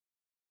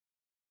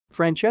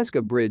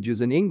Francesca Bridge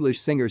is an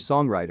English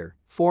singer-songwriter,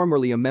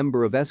 formerly a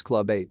member of S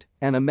Club 8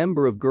 and a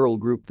member of girl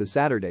group The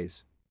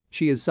Saturdays.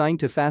 She is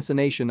signed to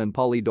Fascination and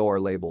Polydor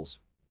labels.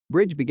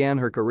 Bridge began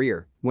her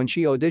career when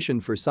she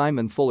auditioned for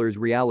Simon Fuller's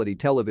reality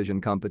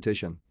television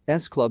competition,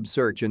 S Club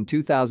Search in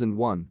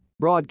 2001,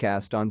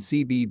 broadcast on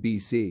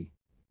CBBC.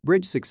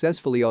 Bridge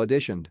successfully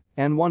auditioned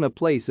and won a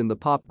place in the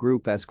pop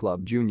group S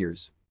Club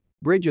Juniors.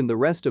 Bridge and the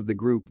rest of the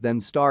group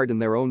then starred in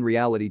their own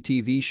reality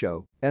TV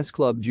show, S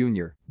Club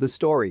Junior: The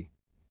Story.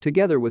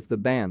 Together with the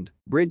band,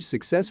 Bridge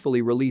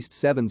successfully released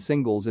 7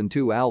 singles and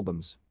 2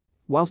 albums.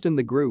 Whilst in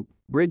the group,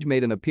 Bridge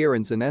made an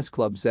appearance in S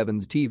Club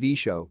 7's TV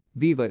show,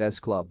 Viva S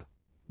Club.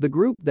 The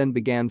group then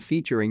began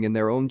featuring in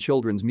their own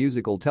children's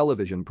musical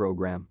television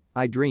program,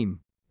 I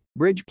Dream.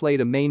 Bridge played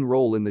a main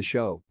role in the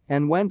show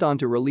and went on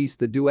to release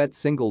the duet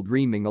single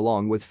Dreaming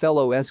along with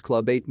fellow S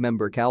Club 8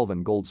 member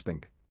Calvin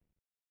Goldspink.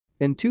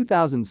 In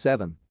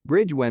 2007,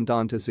 Bridge went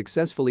on to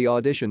successfully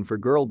audition for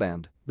girl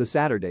band, The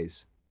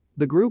Saturdays.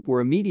 The group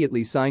were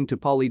immediately signed to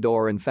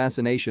Polydor and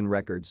Fascination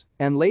Records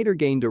and later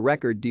gained a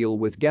record deal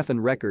with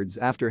Geffen Records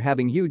after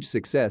having huge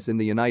success in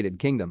the United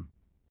Kingdom.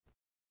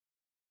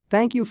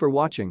 Thank you for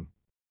watching.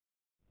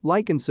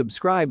 Like and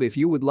subscribe if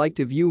you would like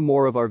to view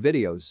more of our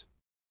videos.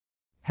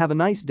 Have a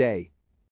nice day.